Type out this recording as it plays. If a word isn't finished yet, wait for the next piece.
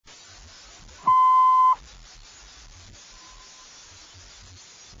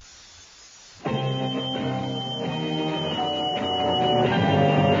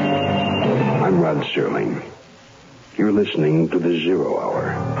listening to the Zero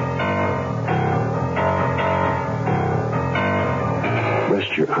Hour.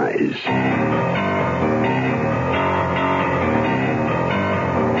 Rest your eyes.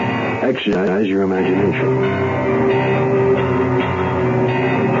 Exercise your imagination.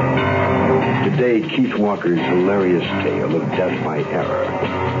 Today, Keith Walker's hilarious tale of death by error.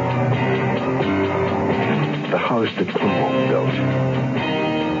 The house that Clemont built.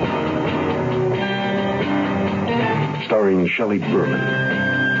 Starring Shelley Berman.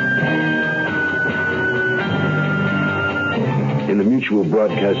 In the Mutual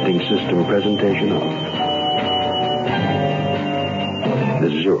Broadcasting System presentation of The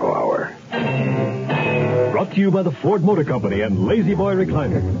Zero Hour. Brought to you by the Ford Motor Company and Lazy Boy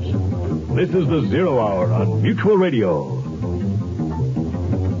Recliners. This is The Zero Hour on Mutual Radio.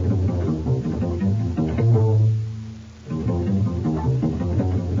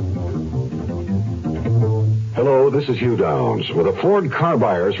 Hello, this is Hugh Downs with a Ford Car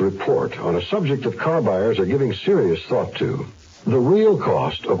Buyers Report on a subject that car buyers are giving serious thought to. The real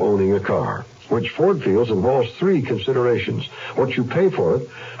cost of owning a car, which Ford feels involves three considerations. What you pay for it,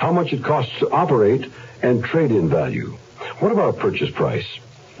 how much it costs to operate, and trade-in value. What about purchase price?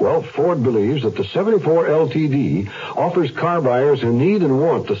 Well, Ford believes that the 74 LTD offers car buyers who need and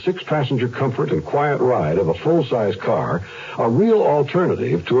want the six-passenger comfort and quiet ride of a full-size car a real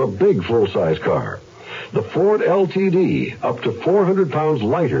alternative to a big full-size car. The Ford LTD, up to 400 pounds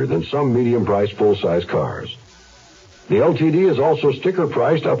lighter than some medium-priced full-size cars. The LTD is also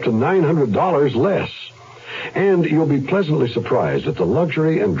sticker-priced up to $900 less. And you'll be pleasantly surprised at the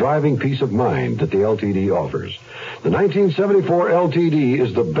luxury and driving peace of mind that the LTD offers. The 1974 LTD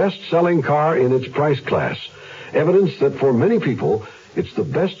is the best-selling car in its price class. Evidence that for many people, it's the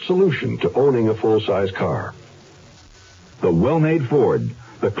best solution to owning a full-size car. The well-made Ford.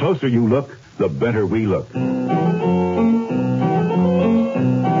 The closer you look, the better we look. The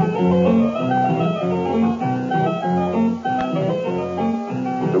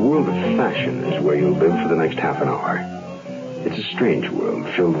world of fashion is where you'll live for the next half an hour. It's a strange world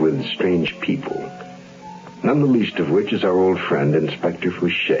filled with strange people. None the least of which is our old friend, Inspector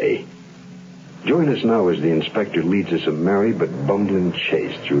Fouché. Join us now as the inspector leads us a merry but bumbling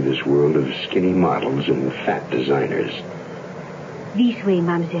chase through this world of skinny models and fat designers. This way,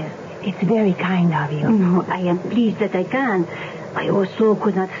 mademoiselle. It's very kind of you. No, I am pleased that I can. I also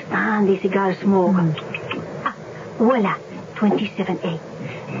could not stand the cigar smoke. Voila, 27A.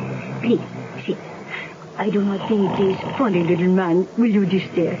 Please, sit. I do not think this funny little man will do this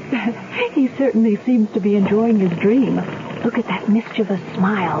there. He certainly seems to be enjoying his dream. Look at that mischievous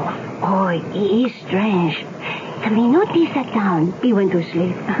smile. Oh, he is strange. Can we not be sat down? He went to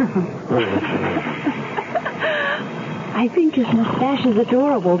sleep. I think his mustache is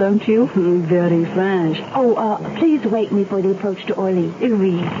adorable, don't you? Very French. Oh, please wake me for the approach to Orly.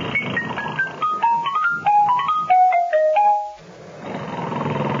 Oui.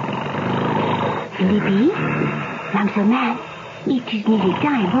 Libby? Mademoiselle Man, it is nearly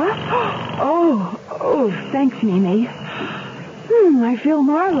time, huh? Oh, thanks, Mimi. I feel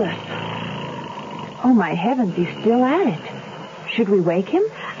marvelous. Oh, my heavens, he's still at it. Should we wake him?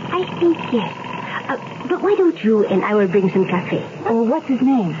 I think yes. But why don't you and I will bring some cafe? Oh, what's his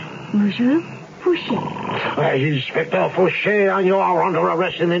name? Monsieur Fouché. Inspector Fouché, you are under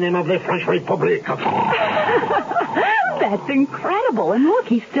arrest in the name of the French Republic. That's incredible. And look,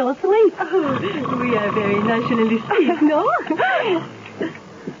 he's still asleep. Oh, we are very nationalistic, no?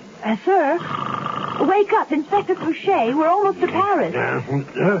 Sir, wake up. Inspector Fouché, we're almost to Paris.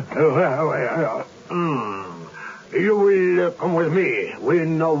 You will come with me. We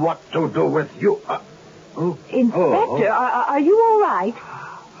know what to do with you. Inspector, are you all right?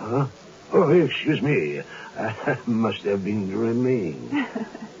 Huh? Oh, excuse me. I must have been dreaming.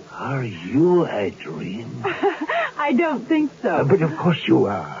 Are you a dream? I don't think so. But of course you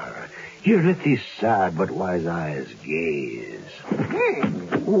are. Here, let these sad but wise eyes gaze.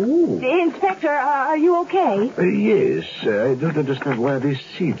 Inspector, are you okay? Yes. I don't understand why these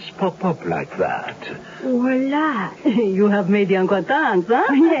seats pop up like that. Voila. You have made the incontents, huh?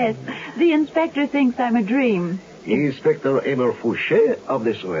 Yes. The inspector thinks I'm a dream. Inspector Emmer Fouché of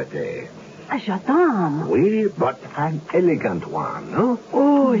the Sûreté. A gendarme. Oui, but an elegant one, no?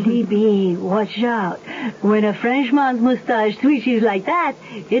 Oh, Libby, watch out. When a Frenchman's mustache twitches like that,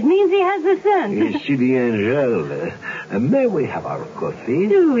 it means he has the sense. C'est the angel. May we have our coffee?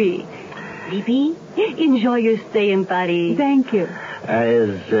 Oui. Libby, enjoy your stay in Paris. Thank you.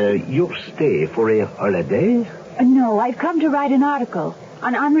 As your stay for a holiday? No, I've come to write an article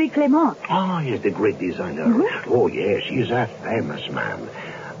on Henri Clemont. Oh, he's the great designer. Mm-hmm. Oh, yes, he's a famous man.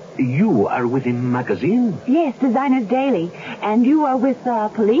 You are with a magazine? Yes, Designers Daily. And you are with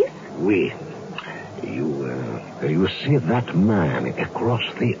police? Oui. You see that man across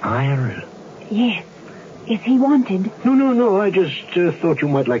the aisle? Yes. Is he wanted? No. I just thought you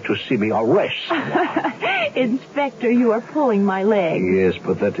might like to see me arrest. Inspector, you are pulling my leg. Yes,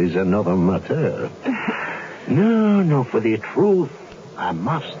 but that is another matter. No, for the truth, I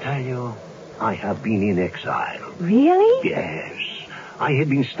must tell you, I have been in exile. Really? Yes. I have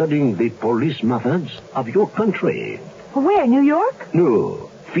been studying the police methods of your country. Where, New York? No,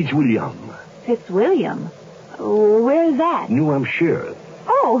 Fitzwilliam. Fitzwilliam? Where is that? New Hampshire.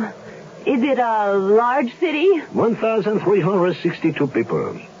 Oh, is it a large city? 1,362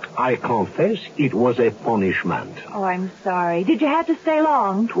 people. I confess it was a punishment. Oh, I'm sorry. Did you have to stay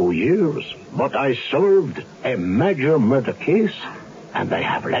long? 2 years. But I solved a major murder case, and they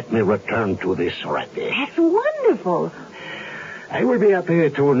have let me return to this city. That's wonderful. I will be happy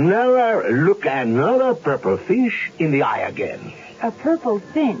to never look another purple fish in the eye again. A purple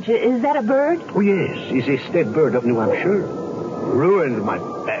finch. Is that a bird? Oh, yes. It's a state bird of New Hampshire. Ruined my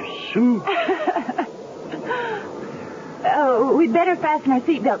best suit. Oh, we'd better fasten our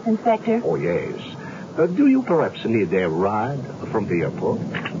seatbelts, Inspector. Oh, yes. Do you perhaps need a ride from the airport?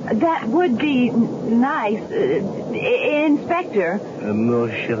 That would be nice. Inspector. No,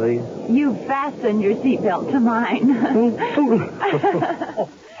 chérie. You fastened your seatbelt to mine.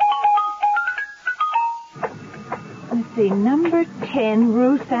 Let's see, number 10,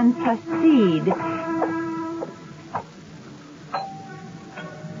 Rue Saint Placide.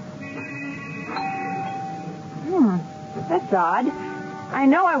 That's odd. I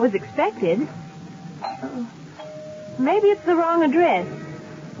know I was expected. Maybe it's the wrong address.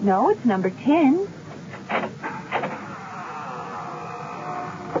 No, it's number 10.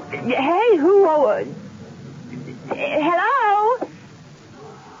 Hey, who... hello?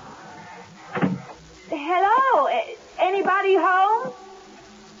 Hello? Anybody home?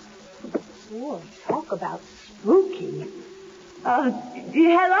 Oh, talk about spooky.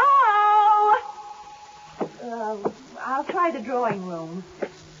 Hello? I'll try the drawing room.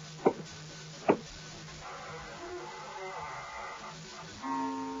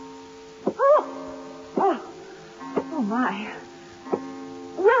 Oh, my.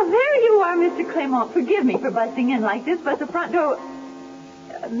 Well, there you are, Mr. Clemont. Forgive me for busting in like this, but the front door...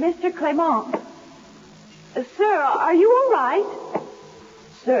 Mr. Clemont. Sir, are you all right?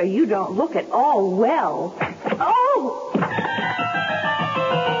 Sir, you don't look at all well. Oh!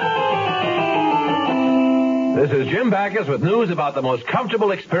 This is Jim Backus with news about the most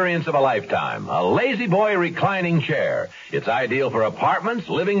comfortable experience of a lifetime, a Lazy Boy reclining chair. It's ideal for apartments,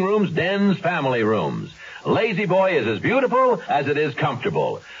 living rooms, dens, family rooms. Lazy Boy is as beautiful as it is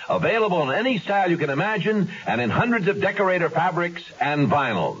comfortable. Available in any style you can imagine and in hundreds of decorator fabrics and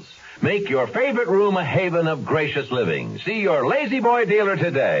vinyls. Make your favorite room a haven of gracious living. See your Lazy Boy dealer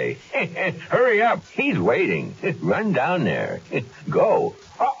today. Hurry up. He's waiting. Run down there. Go.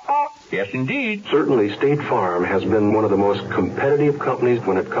 Yes, indeed. Certainly, State Farm has been one of the most competitive companies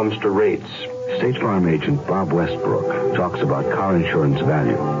when it comes to rates. State Farm agent Bob Westbrook talks about car insurance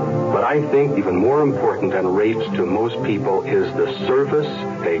value. But I think even more important than rates to most people is the service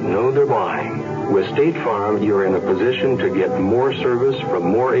they know they're buying. With State Farm, you're in a position to get more service from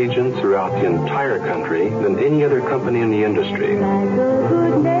more agents throughout the entire country than any other company in the industry. Like a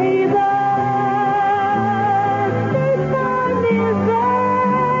good neighbor, State Farm is there.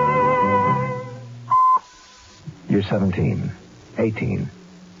 You're 17, 18.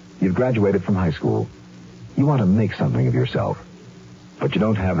 You've graduated from high school. You want to make something of yourself. But you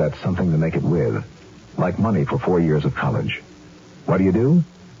don't have that something to make it with, like money for 4 years of college. What do?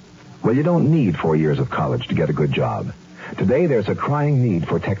 Well, you don't need 4 years of college to get a good job. Today, there's a crying need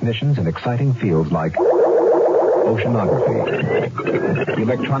for technicians in exciting fields like oceanography,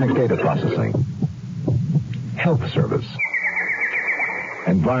 electronic data processing, health service,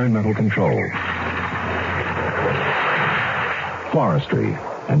 environmental control, forestry,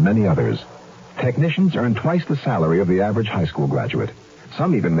 and many others. Technicians earn twice the salary of the average high school graduate.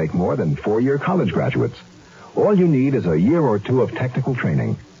 Some even make more than 4-year college graduates. All you need is a year or two of technical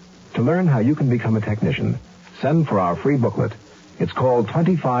training. To learn how you can become a technician, send for our free booklet. It's called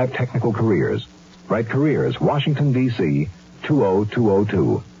 25 Technical Careers. Write Careers, Washington, D.C.,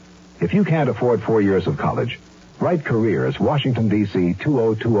 20202. If you can't afford 4 years of college, write Careers, Washington, D.C.,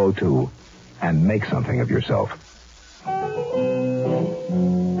 20202, and make something of yourself.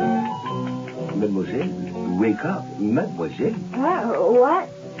 Mademoiselle, wake up. Mademoiselle. What?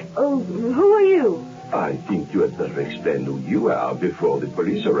 Oh, who are you? I think you had better explain who you are before the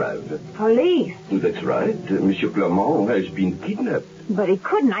police arrive. Police? That's right. Monsieur Clemont has been kidnapped. But he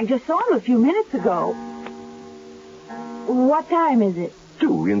couldn't. I just saw him a few minutes ago. What time is it?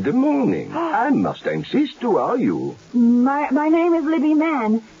 2 in the morning. I must insist. Who are you? My name is Libby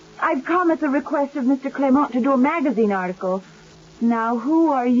Mann. I've come at the request of Mr. Clemont to do a magazine article. Now,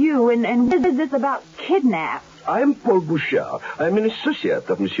 who are you, and what is this about kidnapped? I am Paul Bouchard. I am an associate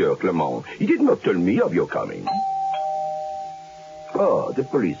of Monsieur Clemont. He did not tell me of your coming. Oh, the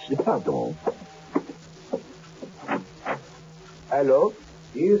police. Pardon. Hello?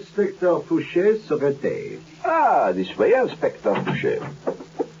 Inspector Fouché Secrétaire. Ah, this way, Inspector Boucher.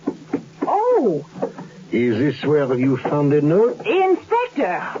 Oh, Is this where you found the note?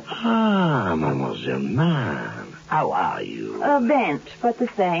 Inspector. Ah, Mademoiselle Mann. How are you? Bent, but the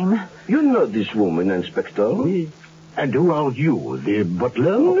same. You know this woman, Inspector? Oui. And who are you, the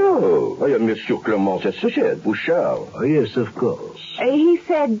butler? No, I am Monsieur Clement's associate, Bouchard. Oh, yes, of course. He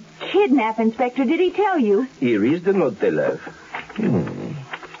said kidnap, Inspector. Did he tell you? Here is the note they left.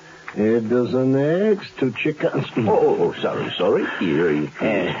 A dozen eggs, 2 chickens. Sorry. Here it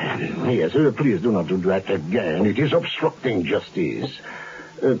is. Yes, please do not do that again. It is obstructing justice.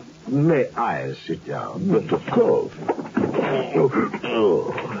 May I sit down? But of course.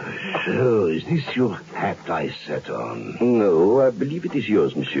 So, is this your hat I sat on? No, I believe it is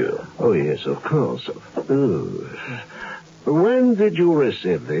yours, monsieur. Oh, yes, of course. Oh. When did you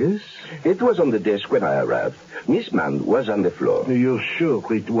receive this? It was on the desk when I arrived. Miss Mann was on the floor. You're sure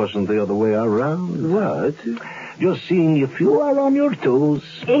it wasn't the other way around? What? Just seeing if you are on your toes.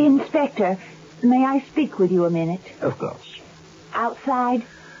 Inspector, may I speak with you a minute? Of course. Outside?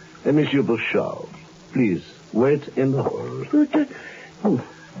 Monsieur Bouchard, please wait in the hall.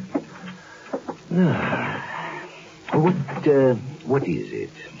 What is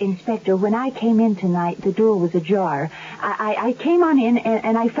it? Inspector, when I came in tonight, the door was ajar. I came on in,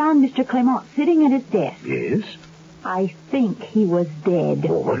 and I found Mr. Clemont sitting at his desk. Yes? I think he was dead.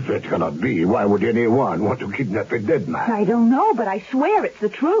 Oh, well, that cannot be. Why would anyone want to kidnap a dead man? I don't know, but I swear it's the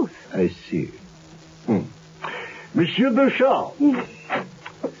truth. I see. Monsieur Bouchard. Yes.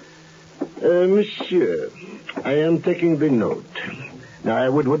 Monsieur, I am taking the note. Now, I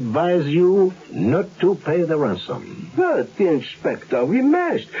would advise you not to pay the ransom. But, Inspector, we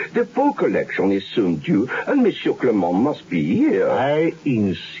must. The full collection is soon due, and Monsieur Clement must be here. I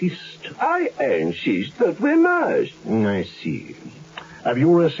insist. I insist that we must. I see. Have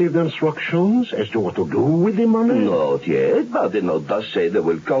you received instructions as to what to do with the money? Not yet, but the note does say they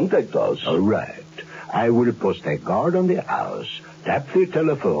will contact us. All right. I will post a guard on the house. Tap the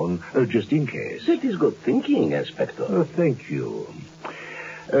telephone, just in case. That is good thinking, Inspector. Thank you.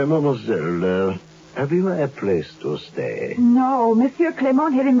 Mademoiselle, have you a place to stay? No, Monsieur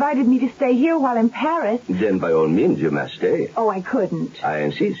Clemont had invited me to stay here while in Paris. Then by all means you must stay. Oh, I couldn't. I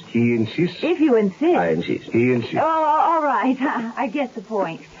insist. He insists? If you insist. I insist. He insists. Oh, all right. I get the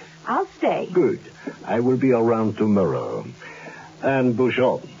point. I'll stay. Good. I will be around tomorrow. And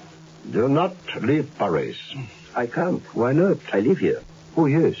Bouchard, do not leave Paris. I can't. Why not? I live here. Oh,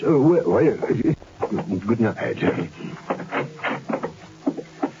 yes. Good night.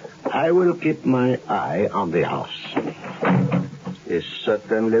 I will keep my eye on the house. Is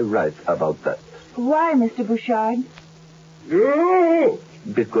certainly right about that. Why, Mr. Bouchard? No!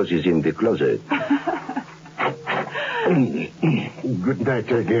 Because he's in the closet. Good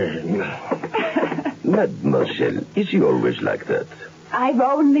night again. Mademoiselle, is he always like that? I've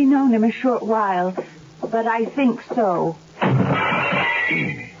only known him a short while, but I think so. I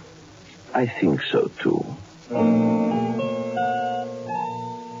think so, too.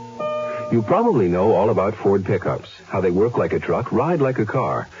 You probably know all about Ford pickups, how they work like a truck, ride like a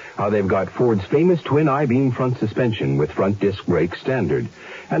car, how they've got Ford's famous twin I-beam front suspension with front disc brakes standard,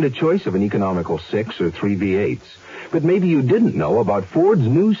 and a choice of an economical 6 or 3 V8s. But maybe you didn't know about Ford's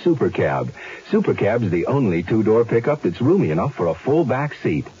new Super Cab. Super Cab's the only 2-door pickup that's roomy enough for a full back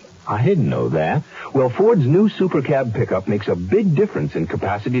seat. I didn't know that. Well, Ford's new Super Cab pickup makes a big difference in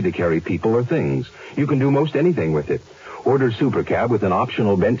capacity to carry people or things. You can do most anything with it. Order Super Cab with an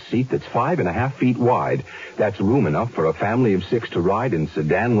optional bench seat that's 5.5 feet wide. That's room enough for a family of 6 to ride in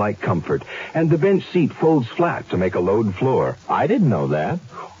sedan-like comfort. And the bench seat folds flat to make a load floor. I didn't know that.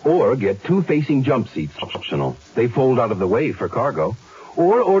 Or get 2 facing jump seats optional. They fold out of the way for cargo.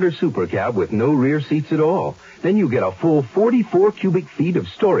 Or order Super Cab with no rear seats at all. Then you get a full 44 cubic feet of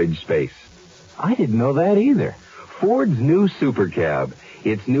storage space. I didn't know that either. Ford's new Super Cab.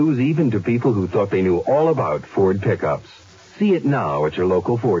 It's news even to people who thought they knew all about Ford pickups. See it now at your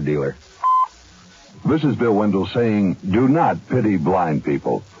local Ford dealer. This is Bill Wendell saying, do not pity blind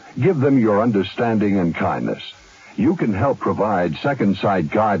people. Give them your understanding and kindness. You can help provide second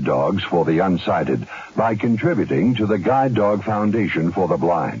sight guide dogs for the unsighted by contributing to the Guide Dog Foundation for the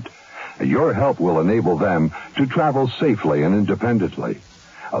Blind. Your help will enable them to travel safely and independently.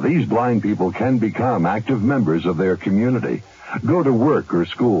 These blind people can become active members of their community, go to work or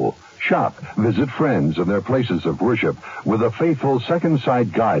school, shop, visit friends and their places of worship with a faithful second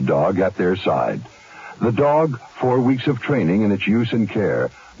sight guide dog at their side. The dog, 4 weeks of training in its use and care,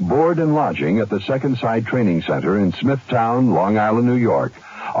 board and lodging at the Second Sight Training Center in Smithtown, Long Island, New York,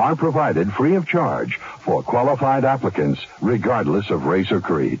 are provided free of charge for qualified applicants regardless of race or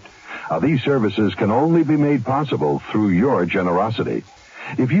creed. These services can only be made possible through your generosity.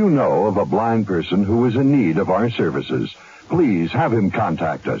 If you know of a blind person who is in need of our services, please have him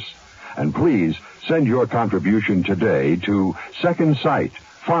contact us. And please send your contribution today to Second Sight,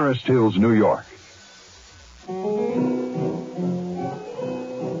 Forest Hills, New York.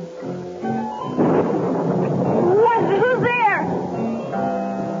 Who's there?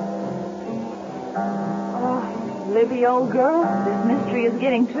 Oh, Libby, old girl, this mystery is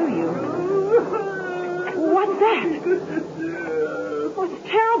getting to you. What's that? Oh, it's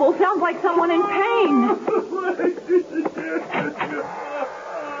terrible. Sounds like someone in pain.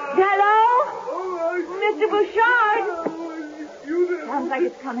 Hello? Mr. Bouchard? Sounds like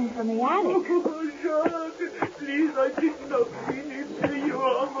it's coming from the attic. Please, I did not mean it. You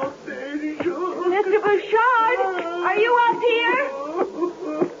are not there. Mr. Bouchard, are you up here?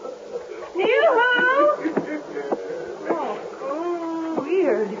 Yoo-hoo! Oh,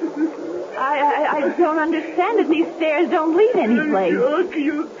 weird. I don't understand it. These stairs don't lead anyplace. Jack,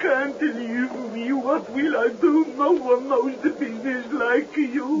 you can't leave me. What will I do? No one knows the business like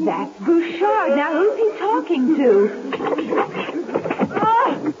you. That's Bouchard. Now, who's he talking to?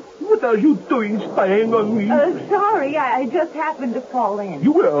 What are you doing spying on me? Sorry, I just happened to fall in.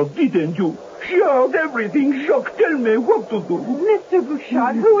 You were, didn't you? Shout everything. Jacques, tell me what to do. Mr.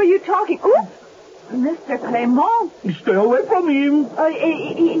 Bouchard, who are you talking? Oops! Mr. Clemont. Stay away from him.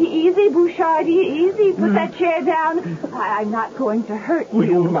 Easy, Bouchard, easy. Put that chair down. I'm not going to hurt you.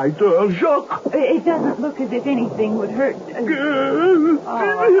 You might hurt Jacques. It doesn't look as if anything would hurt. Now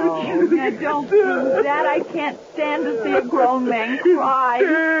don't do that. I can't stand to see a grown man cry.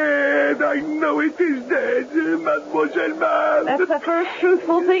 Dead. I know it is dead, Mademoiselle Ma'am. That's the first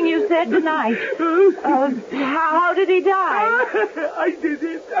truthful thing you said tonight. How did he die? I did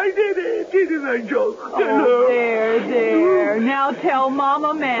it, didn't I, Joe? Oh, there. Now tell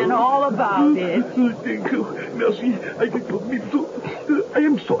Mama Man all about it. Thank you. Merci. I did not mean to. I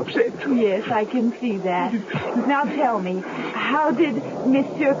am so upset. Yes, I can see that. Now tell me, how did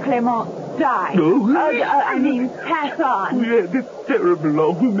Monsieur Clemont die? Pass on. We had a terrible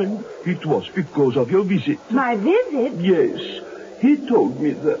argument. It was because of your visit. My visit? Yes. He told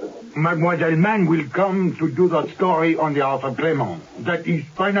me that. Mademoiselle Mann will come to do the story on behalf of Clemont. That is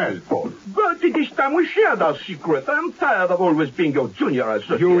final, Paul. But it is time we shared our secret. I'm tired of always being your junior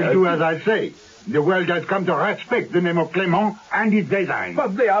associate. You will do as I say. The world has come to respect the name of Clemont and its design.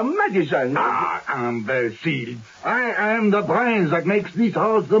 But they are my designs. Imbecile. I am the brains that makes this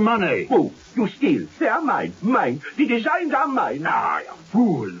house the money. Oh, you steal. They are mine. Mine. The designs are mine.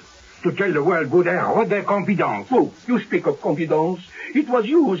 Fool. To tell the world good air, what their confidence. Oh, you speak of confidence. It was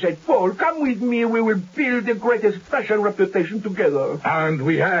you who said, Paul, come with me, we will build the greatest fashion reputation together. And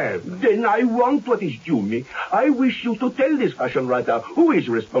we have. Then I want what is due me. I wish you to tell this fashion writer who is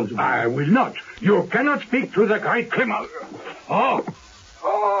responsible. I will not. You cannot speak to the great Clemont. Oh,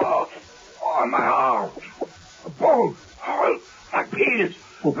 my heart. Paul, my pills.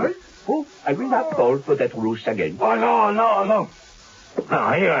 Oh, I will not fall for that ruse again. Oh, no.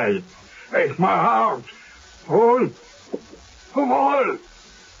 Here, it's my heart. Paul.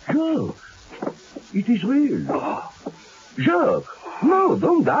 Jacques, it is real. Jacques, no,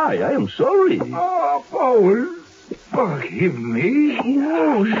 don't die. I am sorry. Paul, forgive me.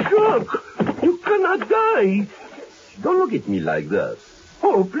 No, Jacques, you cannot die. Don't look at me like that.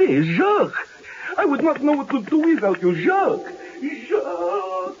 Oh, please, Jacques. I would not know what to do without you, Jacques.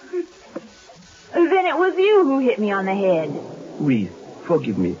 Then it was you who hit me on the head. Oui,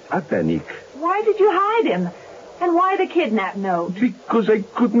 forgive me. I panic. Why did you hide him? And why the kidnap note? Because I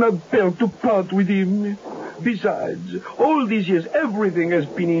could not bear to part with him. Besides, all these years, everything has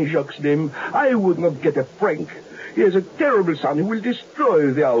been in Jacques' name. I would not get a franc. He has a terrible son who will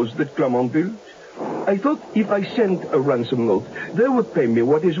destroy the house that Clemont built. I thought if I sent a ransom note, they would pay me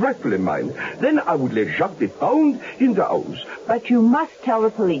what is rightfully mine. Then I would let Jacques be found in the house. But you must tell the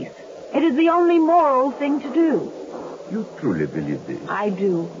police. It is the only moral thing to do. You truly believe this? I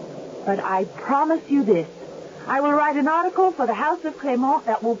do. But I promise you this. I will write an article for the House of Clemont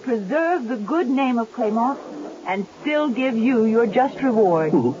that will preserve the good name of Clemont and still give you your just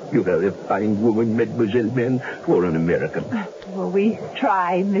reward. Oh, you are a fine woman, Mademoiselle Ben, for an American. Well, we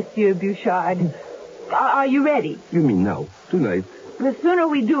try, Monsieur Bouchard. Are you ready? You mean now, tonight? The sooner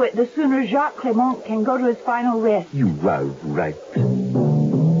we do it, the sooner Jacques Clemont can go to his final rest. You are right. But,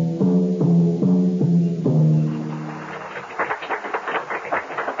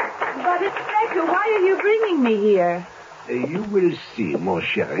 Inspector, why are you bringing me here? You will see, mon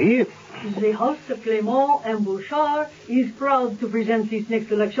chéri. The House of Clemont and Bouchard is proud to present this next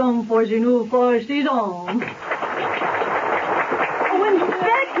election for the new fourth season. Oh,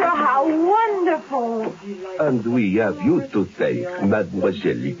 Inspector, how wonderful. And we have you to thank,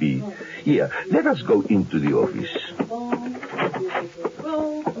 Mademoiselle Libby. Here, let us go into the office.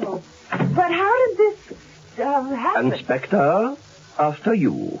 But how did this happen? Inspector, after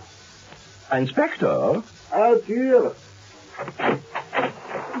you. Inspector? Out here.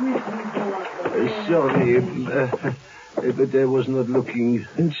 Sorry, but I was not looking.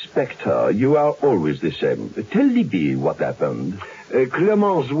 Inspector, you are always the same. Tell Libby what happened.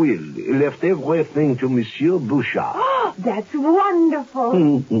 Clement's will left everything to Monsieur Bouchard. Oh, that's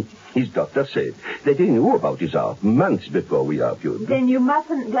wonderful. His doctor said that he knew about his art months before we argued. Then you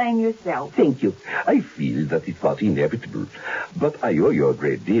mustn't blame yourself. Thank you. I feel that it was inevitable. But I owe you a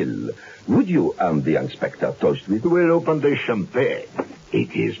great deal. Would you and the inspector toast with? We'll open the champagne.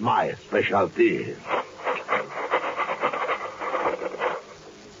 It is my specialty.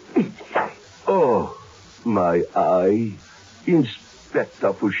 Oh, my eye.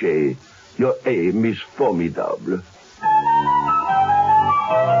 Inspector Fouché, your aim is formidable.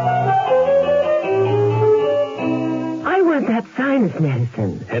 I want that sinus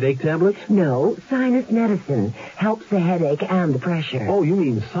medicine. Headache tablets? No, sinus medicine. Helps the headache and the pressure. Oh, you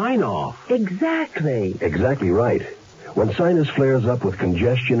mean sign-off. Exactly. Exactly right. When sinus flares up with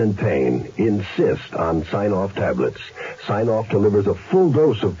congestion and pain, insist on Sign-Off tablets. Sign-Off delivers a full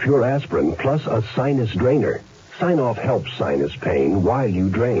dose of pure aspirin plus a sinus drainer. Sign-Off helps sinus pain while you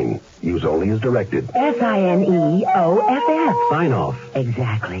drain. Use only as directed. Sineoff. Sign-Off.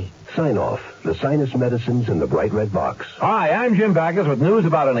 Exactly. Sign-Off, the sinus medicines in the bright red box. Hi, I'm Jim Backus with news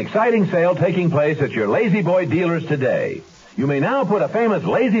about an exciting sale taking place at your Lazy Boy dealers today. You may now put a famous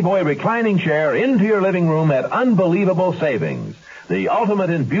Lazy Boy reclining chair into your living room at unbelievable savings. The ultimate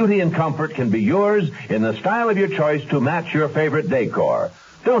in beauty and comfort can be yours in the style of your choice to match your favorite decor.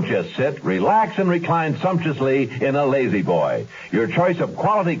 Don't just sit, relax, and recline sumptuously in a Lazy Boy. Your choice of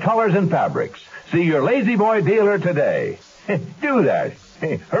quality colors and fabrics. See your Lazy Boy dealer today. Do that.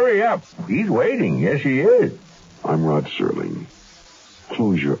 Hurry up. He's waiting. Yes, he is. I'm Rod Serling.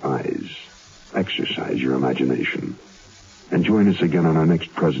 Close your eyes. Exercise your imagination. And join us again on our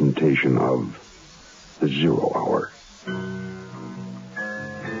next presentation of The Zero Hour.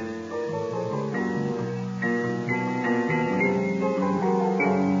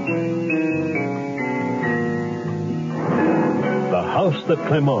 The House That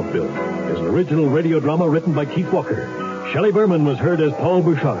Clemont Built is an original radio drama written by Keith Walker. Shelley Berman was heard as Paul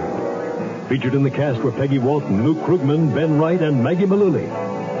Bouchard. Featured in the cast were Peggy Walton, Luke Krugman, Ben Wright, and Maggie Mullooly.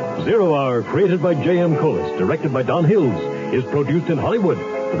 Zero Hour, created by J.M. Collis, directed by Don Hills, is produced in Hollywood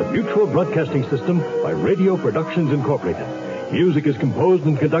for the Mutual Broadcasting System by Radio Productions Incorporated. Music is composed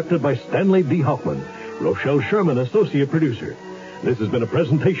and conducted by Stanley D. Hoffman. Rochelle Sherman, associate producer. This has been a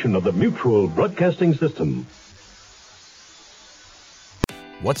presentation of the Mutual Broadcasting System.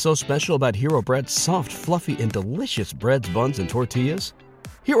 What's so special about Hero Bread's soft, fluffy, and delicious breads, buns, and tortillas?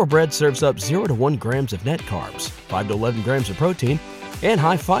 Hero Bread serves up 0 to 1 grams of net carbs, 5 to 11 grams of protein, and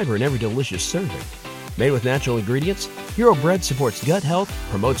high fiber in every delicious serving. Made with natural ingredients, Hero Bread supports gut health,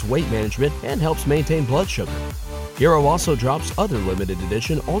 promotes weight management, and helps maintain blood sugar. Hero also drops other limited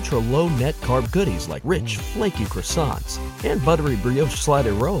edition ultra-low net carb goodies like rich, flaky croissants and buttery brioche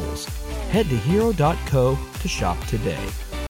slider rolls. Head to hero.co to shop today.